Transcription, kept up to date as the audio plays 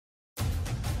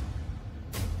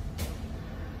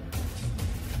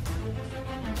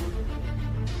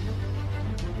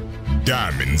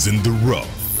diamonds in the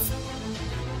rough.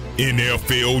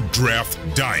 NFL Draft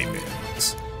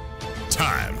Diamonds.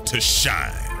 Time to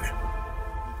shine.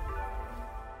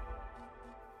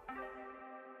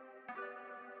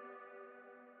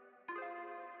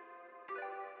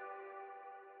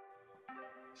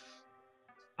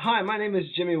 Hi, my name is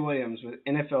Jimmy Williams with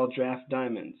NFL Draft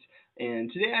Diamonds, and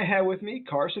today I have with me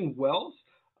Carson Wells.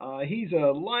 He's a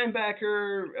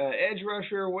linebacker, edge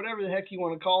rusher, whatever the heck you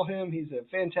want to call him. He's a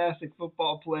fantastic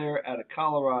football player out of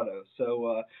Colorado.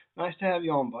 So nice to have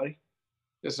you on, buddy.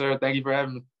 Yes, sir. Thank you for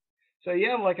having me. So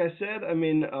yeah, like I said,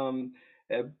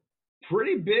 a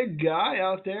pretty big guy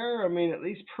out there. I mean, at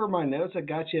least per my notes, I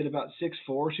got you at about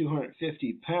 6'4",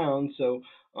 250 pounds. So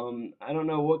I don't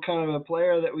know what kind of a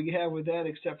player that we have with that,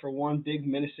 except for one big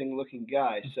menacing-looking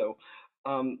guy. So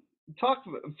talk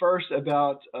first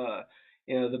about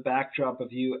the backdrop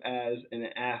of you as an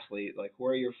athlete, like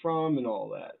where you're from and all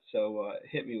that. So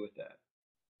hit me with that.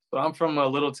 So I'm from a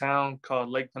little town called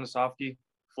Lake Pennsauken,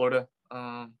 Florida.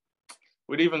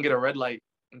 We didn't even get a red light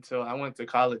until I went to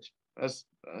college. It's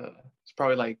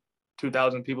probably like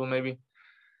 2,000 people maybe.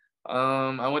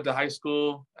 I went to high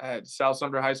school at South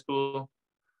Sumter High School.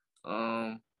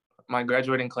 My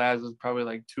graduating class was probably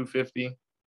like 250.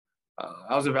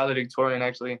 I was a valedictorian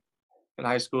actually in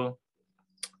high school.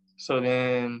 So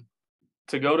then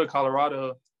to go to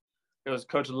Colorado, it was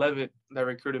Coach Levitt that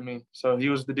recruited me. So he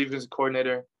was the defensive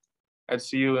coordinator at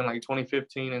CU in like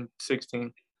 2015 and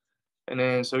 16. And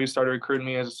then so he started recruiting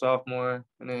me as a sophomore.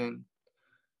 And then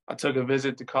I took a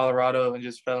visit to Colorado and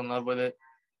just fell in love with it.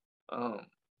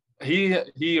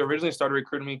 He originally started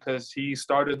recruiting me because he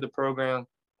started the program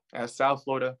at South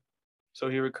Florida. So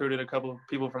he recruited a couple of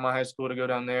people from my high school to go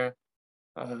down there,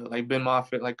 like Ben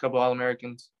Moffitt, like a couple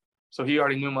All-Americans. So he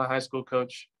already knew my high school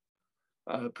coach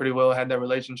pretty well, had that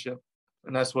relationship.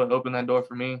 And that's what opened that door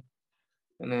for me.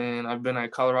 And then I've been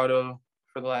at Colorado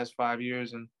for the last 5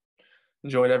 years and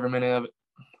enjoyed every minute of it.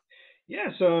 Yeah,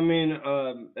 so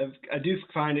I do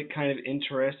find it kind of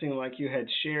interesting, like you had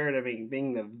shared,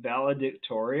 being the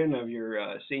valedictorian of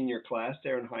your senior class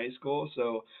there in high school.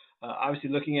 So obviously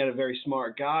looking at a very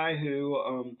smart guy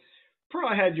who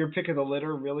probably had your pick of the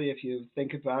litter, really, if you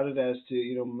think about it, as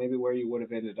to maybe where you would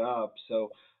have ended up.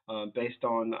 So based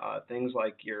on things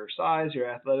like your size, your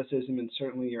athleticism, and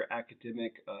certainly your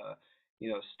academic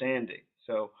standing.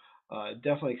 So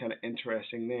definitely kind of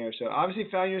interesting there. So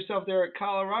obviously found yourself there at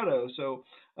Colorado. So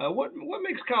what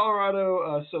makes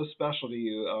Colorado so special to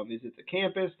you? Is it the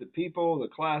campus, the people, the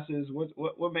classes?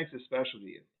 What makes it special to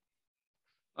you?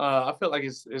 I feel like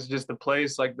it's just the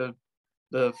place, like the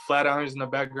Flatirons in the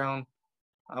background.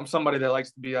 I'm somebody that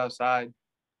likes to be outside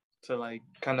to like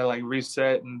kind of like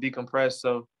reset and decompress.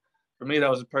 So for me, that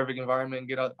was a perfect environment.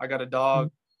 Get out. I got a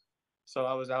dog, so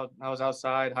I was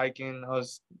outside hiking. I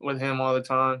was with him all the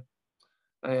time.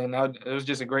 And it was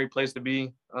just a great place to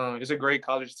be. It's a great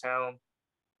college town.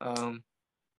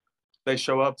 They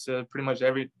show up to pretty much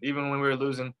even when we were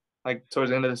losing, like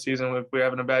towards the end of the season, if we were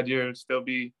having a bad year, it'd still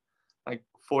be like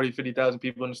 40, 50,000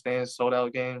 people in the stands, sold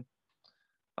out game.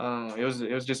 It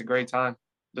was just a great time.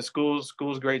 The school's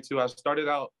great too. I started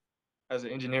out as an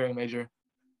engineering major,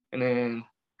 and then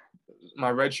my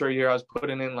redshirt year, I was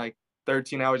putting in like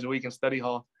 13 hours a week in study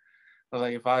hall. I was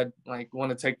like, if I like want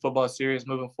to take football serious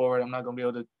moving forward, I'm not gonna be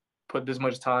able to put this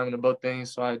much time into both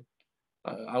things. So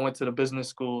I went to the business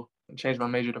school and changed my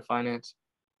major to finance.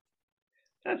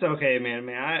 That's okay, man.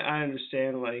 I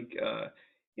understand. Like,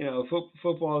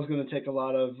 football is going to take a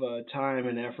lot of time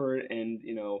and effort, and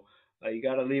you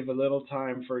got to leave a little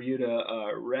time for you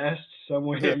to rest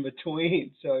somewhere Yeah. in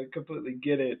between. So I completely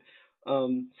get it. I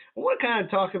want to kind of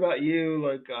talk about you,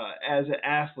 like as an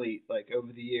athlete, like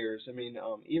over the years.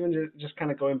 Even just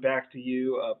kind of going back to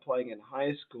you playing in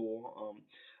high school.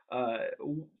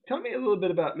 Tell me a little bit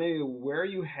about maybe where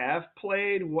you have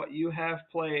played, what you have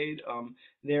played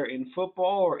there in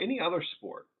football or any other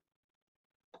sport.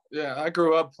 Yeah, I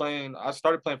grew up playing. I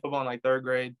started playing football in like third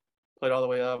grade, played all the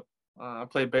way up. I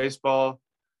played baseball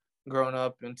growing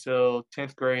up until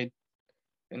 10th grade,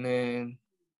 and then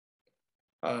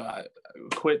I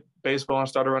quit baseball and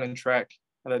started running track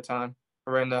at that time.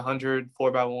 I ran the 100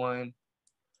 4x1,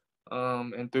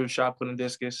 and threw shot put and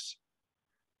discus.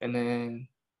 And then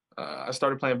I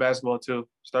started playing basketball too.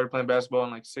 Started playing basketball in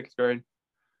like sixth grade.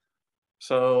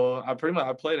 So I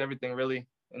played everything really.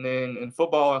 And then in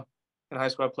football in high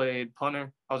school, I played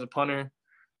punter. I was a punter.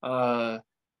 Uh,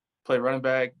 Played running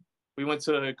back. We went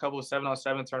to a couple of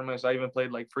 7-on-7 tournaments. I even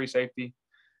played like free safety,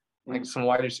 like some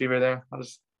wide receiver there. I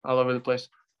was all over the place.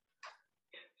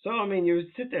 So, I mean, you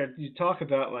would sit there, you talk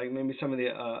about like maybe some of the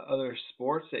other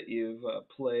sports that you've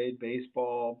played,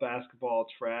 baseball, basketball,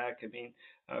 track. I mean,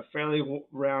 fairly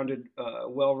rounded,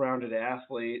 well-rounded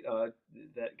athlete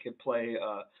that could play,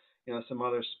 some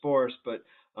other sports. But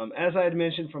as I had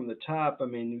mentioned from the top, I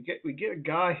mean, we get a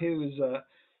guy who's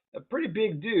a pretty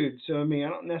big dude. So, I mean, I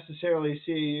don't necessarily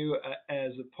see you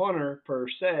as a punter per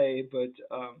se, but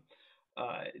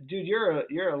dude, you're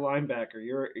a linebacker.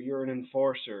 You're an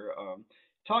enforcer.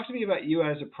 Talk to me about you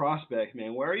as a prospect,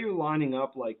 man. Where are you lining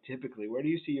up like typically? Where do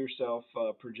you see yourself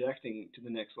projecting to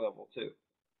the next level too?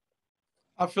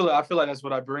 I feel like that's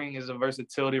what I bring is a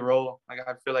versatility role. Like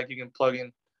I feel like you can plug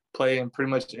in, play in pretty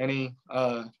much any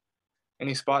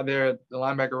spot there at the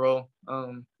linebacker role.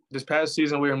 This past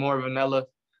season we were more vanilla,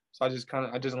 so I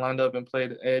just lined up and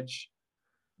played edge.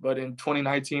 But in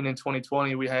 2019 and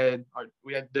 2020 we had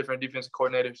different defensive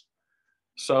coordinators,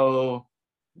 so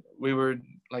we were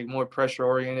like more pressure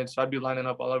oriented. So I'd be lining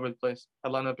up all over the place.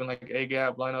 I'd line up in like a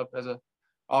gap, line up as a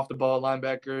off the ball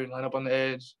linebacker, line up on the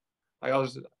edge.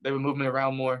 They would move me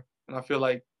around more, and I feel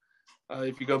like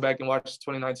if you go back and watch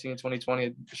 2019, 2020,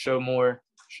 it show more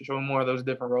of those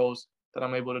different roles that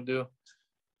I'm able to do.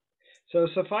 So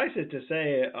suffice it to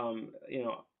say,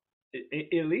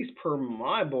 at least per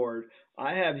my board,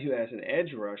 I have you as an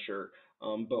edge rusher.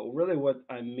 But really, what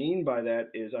I mean by that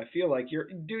is, I feel like you're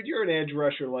an edge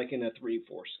rusher like in a 3-4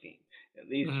 scheme.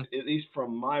 Mm-hmm. At least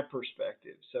from my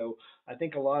perspective. So I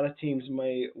think a lot of teams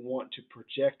may want to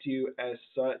project you as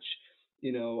such.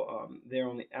 They're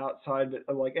on the outside,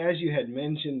 but like as you had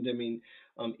mentioned, I mean,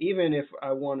 even if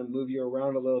I want to move you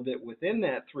around a little bit within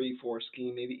that 3-4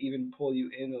 scheme, maybe even pull you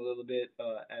in a little bit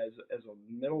as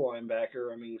a middle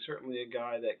linebacker. I mean, certainly a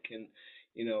guy that can,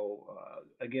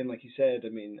 again, like you said, I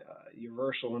mean, you're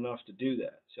versatile enough to do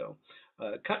that. So,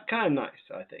 kind of nice,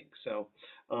 I think. So,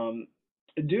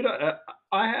 dude,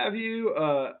 I have you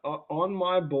on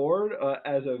my board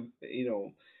as a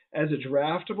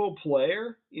draftable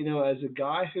player. As a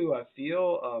guy who I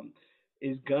feel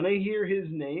is gonna hear his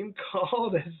name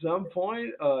called at some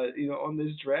point. On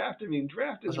this draft. I mean,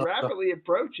 draft is rapidly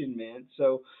approaching, man.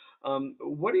 So,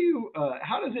 what do you?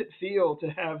 How does it feel to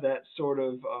have that sort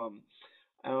of?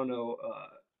 I don't know.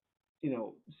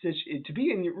 To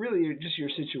be in really just your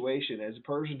situation as a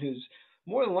person who's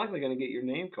more than likely going to get your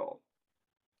name called.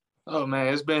 Oh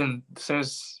man, it's been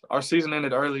since our season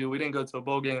ended early. We didn't go to a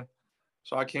bowl game,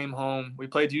 so I came home. We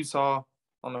played Utah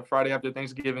on the Friday after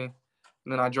Thanksgiving,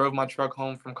 and then I drove my truck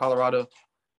home from Colorado.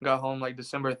 Got home like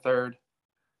December 3rd,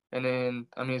 and then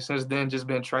I mean since then just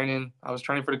been training. I was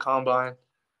training for the combine.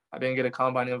 I didn't get a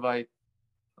combine invite,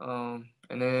 and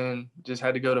then just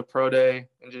had to go to pro day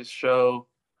and just show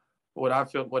what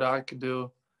I could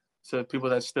do to people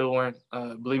that still weren't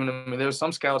believing in me. There were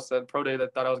some scouts at pro day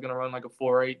that thought I was gonna run like a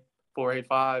 4.8,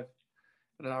 4.85,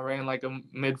 and then I ran like a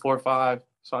mid 4.5.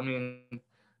 So I mean,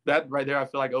 that right there, I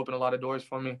feel like opened a lot of doors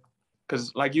for me,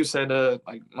 because like you said,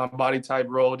 like my body type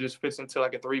role just fits into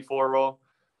like a 3-4 role,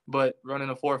 but running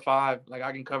a 4.5, like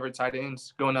I can cover tight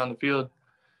ends going down the field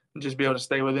and just be able to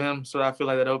stay with them. So I feel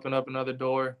like that opened up another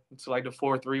door to like the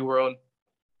 4-3 world.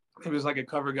 It was like a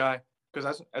cover guy, because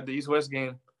that's at the East West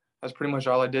game. That's pretty much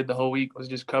all I did the whole week was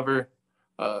just cover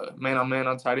man on man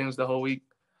on tight ends the whole week.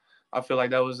 I feel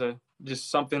like that was just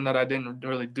something that I didn't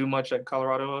really do much at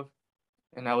Colorado of,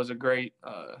 and that was a great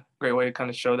way to kind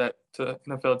of show that to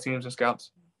NFL teams and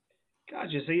scouts.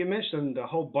 Gotcha. So you mentioned a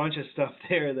whole bunch of stuff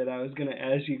there that I was going to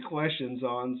ask you questions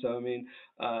on. So I mean,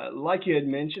 like you had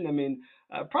mentioned, I mean,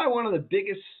 probably one of the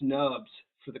biggest snubs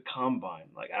for the combine.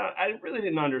 Like I really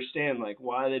didn't understand like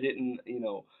why they didn't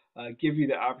give you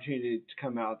the opportunity to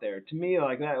come out there. To me,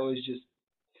 like that was just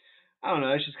I don't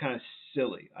know. It's just kind of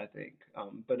silly, I think.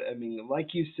 But I mean,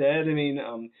 like you said, I mean,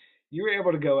 you were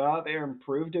able to go out there and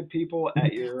prove to people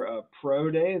at your pro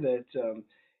day that,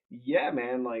 yeah,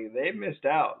 man, like they missed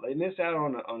out. They missed out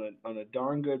on a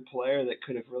darn good player that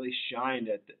could have really shined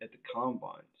at the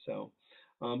combine. So,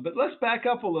 but let's back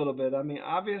up a little bit. I mean,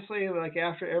 obviously, like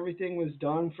after everything was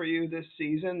done for you this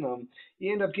season,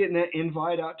 you end up getting that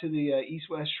invite out to the East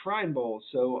West Shrine Bowl.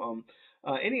 So,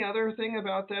 any other thing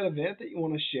about that event that you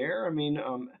want to share? I mean,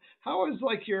 how was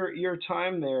like your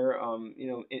time there?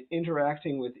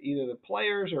 Interacting with either the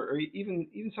players or even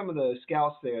some of the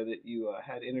scouts there that you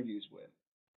had interviews with.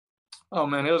 Oh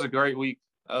man, it was a great week.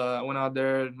 I went out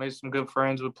there, made some good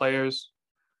friends with players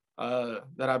that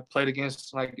I played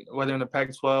against, like whether in the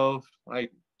Pac-12,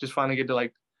 like just finally get to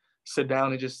like sit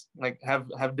down and just like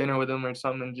have dinner with them or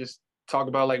something, and just talk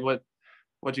about like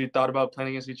what you thought about playing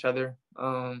against each other.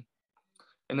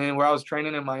 And then where I was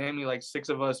training in Miami, like 6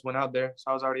 of us went out there.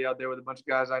 So I was already out there with a bunch of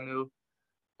guys I knew.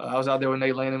 I was out there with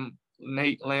Nate Landon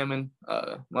Nate Lamon,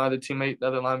 my other teammate, the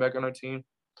other linebacker on our team.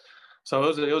 So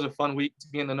it was a fun week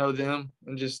getting to know them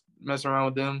and just messing around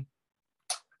with them.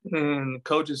 And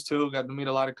coaches too, got to meet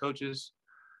a lot of coaches,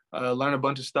 learn a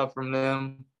bunch of stuff from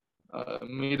them,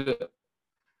 meet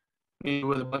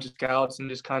with a bunch of scouts and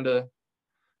just kind of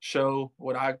show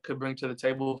what I could bring to the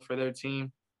table for their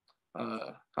team.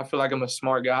 I feel like I'm a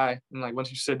smart guy, and like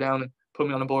once you sit down and put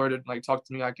me on the board and like talk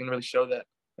to me, I can really show that.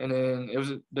 And then it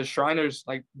was the Shriners,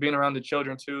 like being around the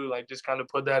children too, like just kind of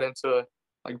put that into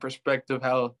like perspective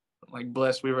how like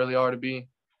blessed we really are to be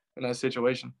in that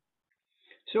situation.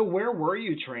 So where were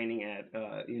you training at,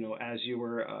 as you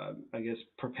were, I guess,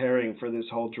 preparing for this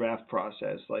whole draft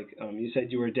process? Like, you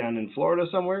said you were down in Florida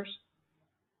somewheres?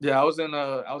 Yeah, I was at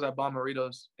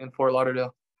Bomberitos in Fort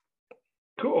Lauderdale.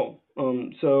 Cool.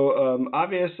 So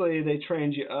obviously they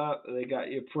trained you up. They got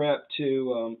you prepped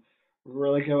to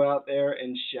really go out there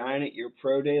and shine at your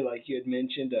pro day, like you had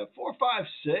mentioned,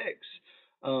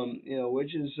 4.56.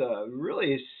 Which is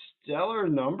really a stellar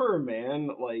number, man.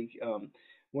 Like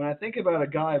when I think about a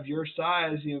guy of your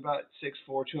size, about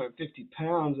 6'4", 250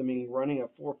 pounds. I mean, running a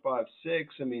 4.56.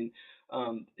 I mean,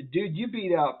 dude, you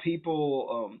beat out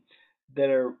people that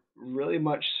are really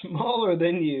much smaller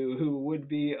than you who would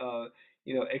be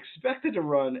expected to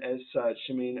run as such.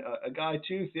 I mean, a guy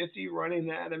 250 running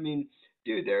that. I mean,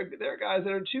 dude, there are guys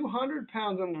that are 200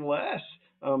 pounds and less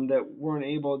that weren't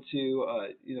able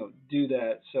to do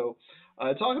that. So,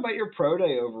 talk about your pro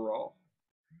day overall.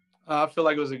 I feel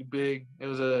like it was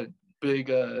a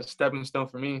big stepping stone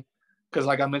for me because,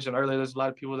 like I mentioned earlier, there's a lot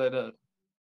of people that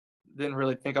didn't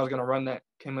really think I was gonna run that.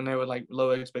 Came in there with like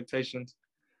low expectations.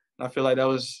 And I feel like that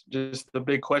was just the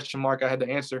big question mark I had to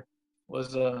answer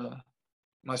was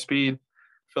my speed.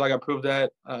 I feel like I proved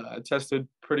that. I tested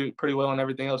pretty well on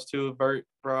everything else too. Vert,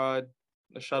 broad,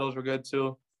 the shuttles were good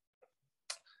too.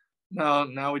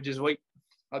 Now we just wait.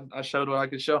 I showed what I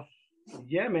could show.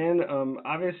 Yeah, man.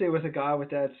 Obviously, with a guy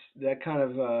with that kind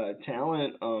of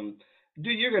talent,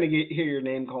 dude, you're gonna hear your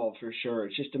name called for sure.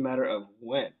 It's just a matter of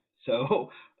when.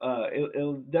 So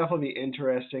it'll definitely be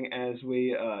interesting as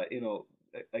we,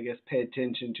 I guess, pay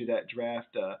attention to that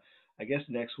draft. I guess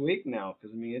next week now,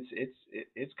 because I mean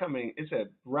it's coming. It's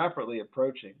rapidly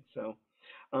approaching. So.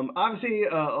 Obviously,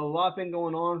 a lot been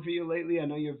going on for you lately. I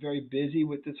know you're very busy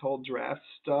with this whole draft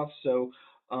stuff. So,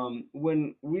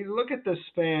 when we look at the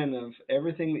span of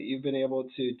everything that you've been able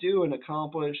to do and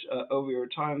accomplish over your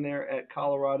time there at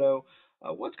Colorado,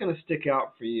 what's going to stick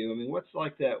out for you? I mean, what's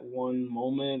like that one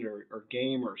moment or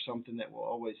game or something that will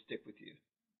always stick with you?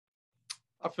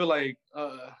 I feel like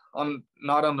on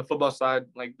not on the football side,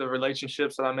 like the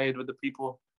relationships that I made with the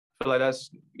people, I feel like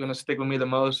that's gonna stick with me the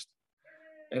most.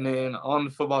 And then on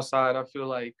the football side, I feel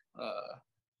like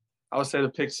I would say the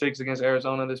pick six against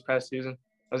Arizona this past season.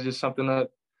 That's just something that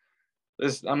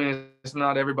it's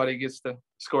not everybody gets to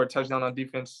score a touchdown on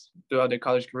defense throughout their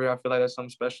college career. I feel like that's something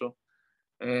special.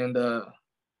 And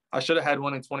I should have had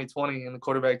one in 2020, and the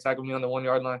quarterback tackled me on the 1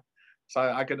 yard line, so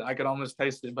I could almost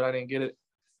taste it, but I didn't get it.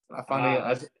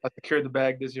 I secured the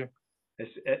bag this year.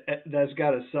 That's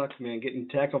got to suck, man, getting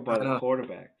tackled by I the know.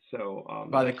 quarterback. So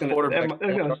By the quarterback.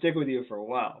 that's gonna stick with you for a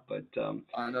while. But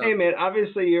I know. hey, man,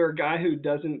 obviously you're a guy who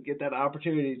doesn't get that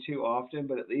opportunity too often.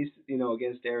 But at least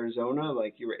against Arizona,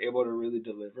 like you were able to really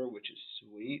deliver, which is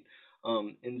sweet.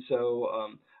 And so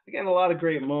again, a lot of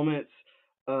great moments.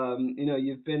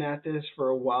 You've been at this for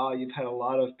a while. You've had a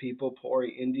lot of people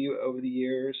pouring into you over the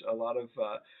years. A lot of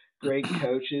great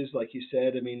coaches, like you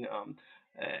said. I mean,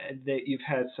 that you've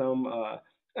had some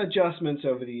adjustments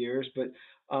over the years, but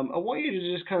I want you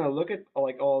to just kind of look at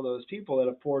like all those people that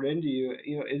have poured into you.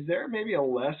 Is there maybe a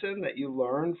lesson that you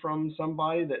learned from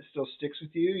somebody that still sticks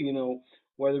with you?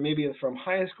 Whether maybe it's from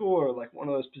high school or like one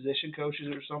of those position coaches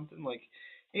or something, like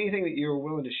anything that you're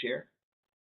willing to share.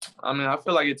 I mean, I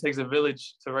feel like it takes a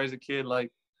village to raise a kid. Like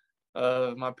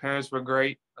my parents were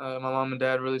great. My mom and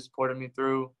dad really supported me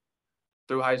through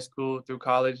high school, through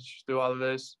college, through all of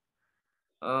this.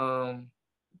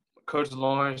 Coach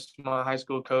Lawrence, my high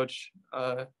school coach,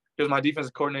 he was my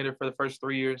defensive coordinator for the first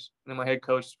 3 years, and then my head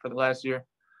coach for the last year.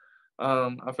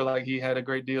 I feel like he had a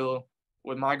great deal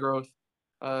with my growth,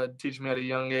 teaching me at a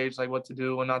young age like what to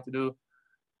do, what not to do.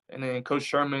 And then Coach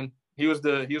Sherman, he was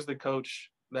the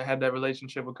coach that had that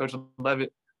relationship with Coach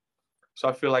Levitt. So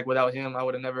I feel like without him, I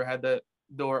would have never had that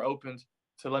door opened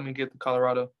to let me get to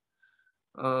Colorado.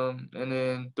 And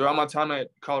then throughout my time at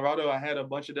Colorado, I had a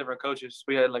bunch of different coaches.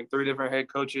 We had like 3 different head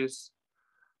coaches,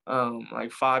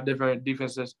 like 5 different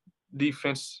defense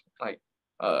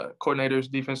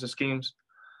coordinators, defensive schemes.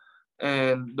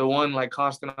 And the one like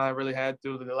constant I really had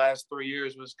through the last 3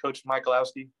 years was Coach Brian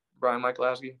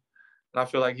Michalowski. and I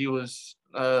feel like he was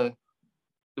the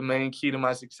main key to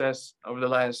my success over the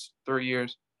last 3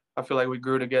 years. I feel like we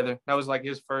grew together. That was like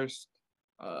his first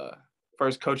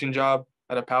coaching job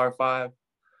at a Power Five,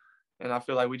 and I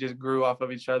feel like we just grew off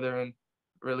of each other and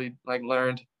really like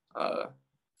learned a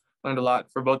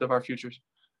lot for both of our futures.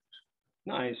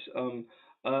 Nice.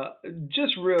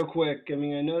 Just real quick, I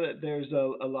mean, I know that there's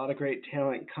a lot of great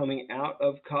talent coming out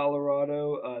of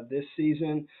Colorado this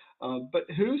season, but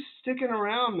who's sticking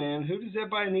around, man? Who does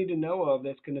everybody need to know of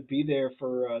that's going to be there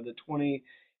for the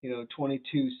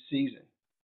 22 season?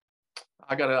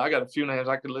 I got a few names.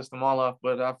 I could list them all off,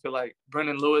 but I feel like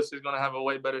Brendan Lewis is going to have a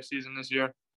way better season this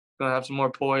year. Going to have some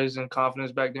more poise and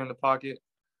confidence back there in the pocket.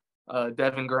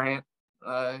 Devin Grant,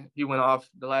 he went off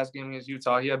the last game against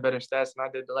Utah. He had better stats than I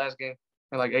did the last game.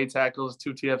 He had like 8 tackles,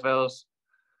 2 TFLs,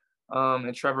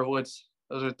 and Trevor Woods.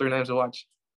 Those are 3 names to watch.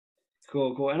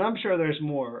 Cool, cool. And I'm sure there's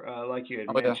more, like you had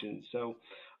Oh, yeah. mentioned. So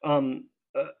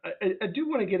I do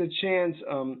want to get a chance.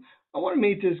 I want to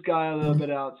meet this guy a little bit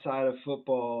outside of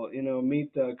football,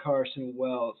 meet Carson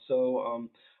Wells. So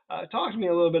talk to me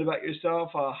a little bit about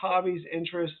yourself, hobbies,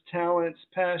 interests, talents,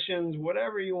 passions,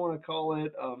 whatever you want to call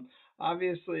it.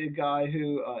 Obviously, a guy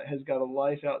who has got a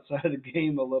life outside of the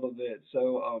game a little bit.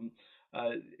 So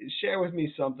share with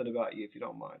me something about you, if you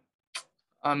don't mind.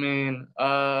 I mean,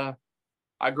 I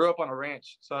grew up on a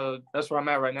ranch, so that's where I'm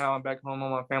at right now. I'm back home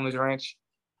on my family's ranch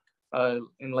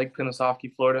in Lake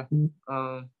Pinnasoffkee, Florida.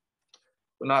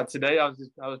 But not today. I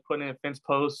was putting in fence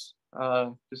posts,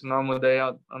 just a normal day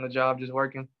out on the job, just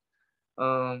working.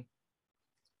 I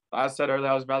said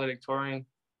earlier I was valedictorian,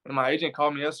 and my agent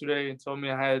called me yesterday and told me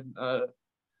I had the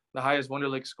highest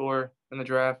Wonderlic score in the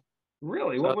draft.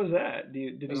 Really? So what was that?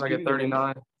 Did it was he like give a you the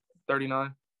number?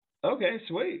 39. Okay,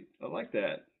 sweet. I like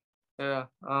that. Yeah.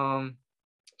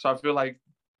 So I feel like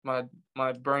my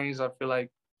brains, I feel like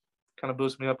kind of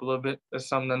boost me up a little bit. That's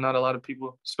something that not a lot of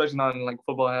people, especially not in like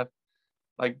football, have.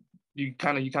 Like you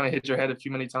kind of hit your head a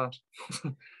few many times.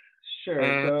 Sure.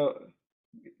 And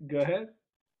Go ahead.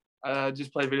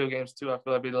 just play video games too. I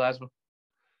feel like be the last one.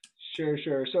 Sure,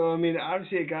 sure. So I mean,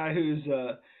 obviously a guy who's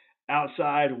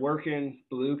outside working,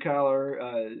 blue collar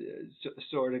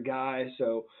sort of guy.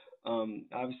 So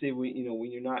obviously, when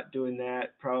you're not doing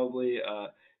that, probably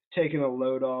taking a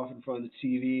load off in front of the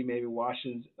TV, maybe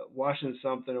watching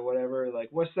something or whatever. Like,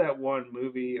 what's that one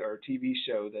movie or TV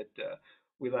show that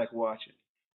we like watching?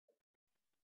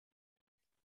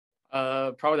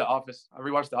 Probably The Office. I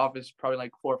rewatched The Office probably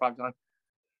like 4 or 5 times.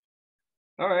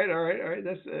 All right, all right, all right.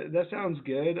 That sounds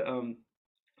good.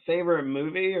 Favorite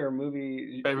movie or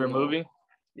movie? Favorite movie?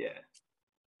 Yeah.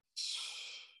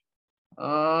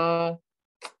 I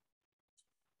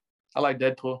like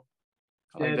Deadpool.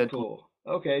 Deadpool.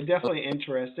 Okay, definitely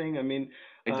interesting. I mean,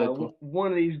 I like Deadpool.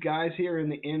 one of these guys here in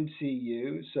the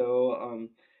MCU. So,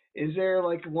 is there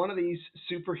like one of these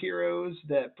superheroes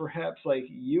that perhaps like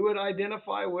you would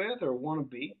identify with or want to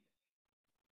be?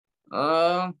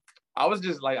 I was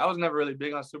never really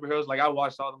big on superheroes. Like I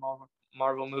watched all the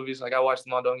Marvel movies. Like I watched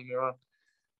them all. Don't get me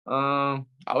wrong.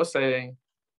 I would say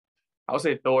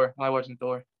Thor. I like watching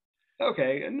Thor.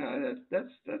 Okay, no,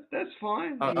 that's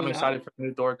fine. I I'm mean, excited for the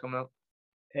new Thor coming out.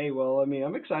 hey, well, I mean,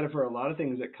 I'm excited for a lot of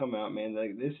things that come out, man.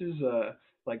 Like this is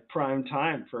like prime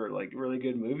time for like really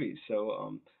good movies.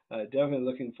 So definitely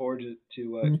looking forward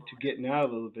to getting out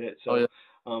a little bit. Oh So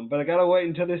yeah. but I gotta wait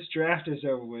until this draft is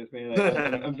over with,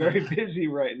 man. I'm very busy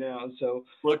right now. So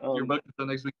Look, you're um booked until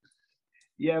next week.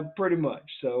 yeah, pretty much.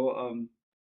 So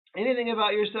anything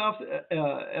about yourself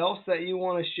else that you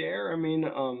want to share? I mean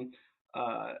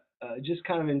just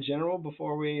kind of in general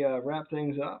before we wrap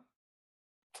things up.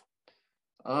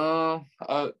 Um,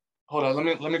 uh, Hold on.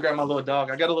 Let me grab my little dog.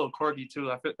 I got a little corgi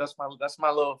too. I feel that's my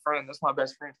little friend. That's my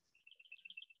best friend.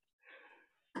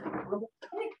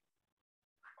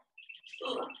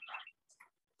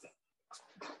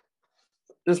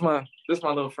 This my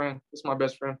little friend. This is my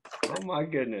best friend. Oh my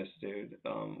goodness, dude.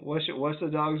 What's the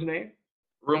dog's name?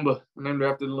 Roomba. I named her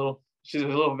after the little. She's a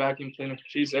little vacuum cleaner.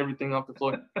 She's everything off the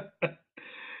floor.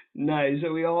 Nice.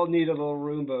 So we all need a little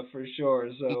Roomba for sure.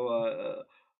 So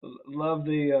love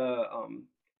the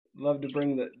love to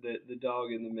bring the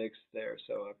dog in the mix there.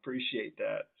 So I appreciate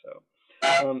that. So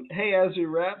hey, as we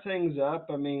wrap things up,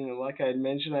 I mean, like I had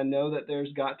mentioned, I know that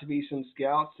there's got to be some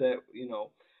scouts that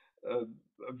are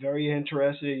very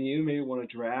interested in you, maybe want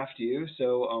to draft you.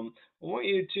 So I want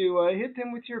you to hit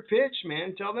them with your pitch,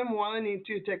 man. Tell them why they need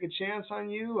to take a chance on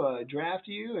you, draft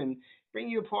you, and bring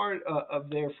you a part of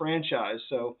their franchise.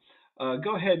 So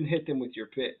go ahead and hit them with your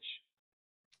pitch.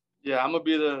 Yeah, I'm gonna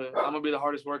be the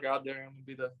hardest worker out there. I'm gonna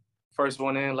be the first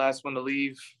one in, last one to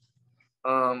leave.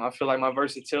 I feel like my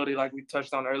versatility, like we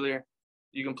touched on earlier,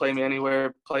 You can play me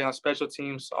anywhere, play on special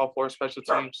teams, all 4 special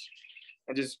teams,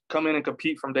 and just come in and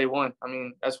compete from day one. I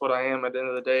mean, that's what I am at the end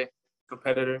of the day,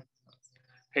 competitor.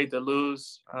 Hate to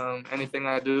lose. Anything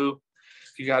I do,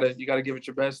 you gotta give it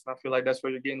your best. And I feel like that's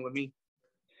what you're getting with me.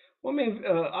 Well, I mean,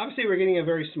 obviously, we're getting a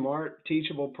very smart,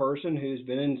 teachable person who's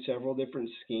been in several different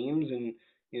schemes, and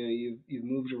you've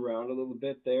moved around a little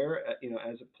bit there,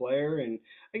 as a player. And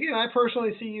again, I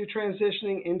personally see you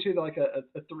transitioning into like a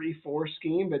 3-4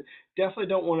 scheme, but definitely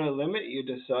don't want to limit you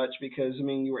to such because I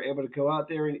mean, you were able to go out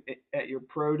there at your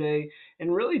pro day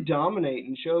and really dominate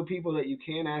and show people that you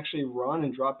can actually run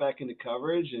and drop back into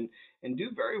coverage and do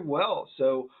very well.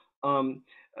 So.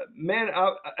 Man,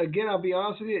 again, I'll be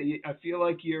honest with you. I feel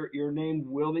like your name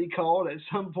will be called at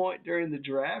some point during the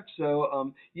draft.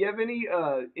 So, you have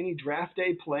any draft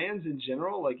day plans in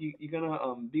general? Like you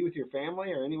gonna be with your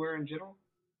family or anywhere in general?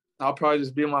 I'll probably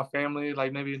just be with my family,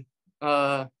 like maybe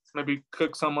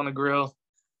cook some on the grill,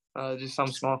 just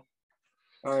something small.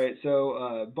 All right,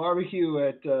 so barbecue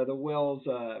at the Wells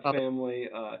family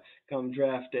come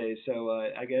draft day. So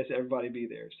I guess everybody be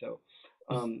there. So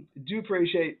do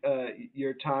appreciate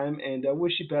your time and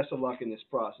wish you best of luck in this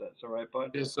process. All right,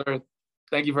 bud. Yes, sir.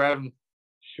 Thank you for having me.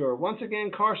 Sure. Once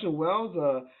again, Carson Wells,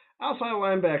 outside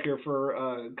linebacker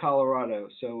for Colorado.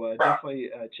 So definitely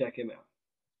check him out.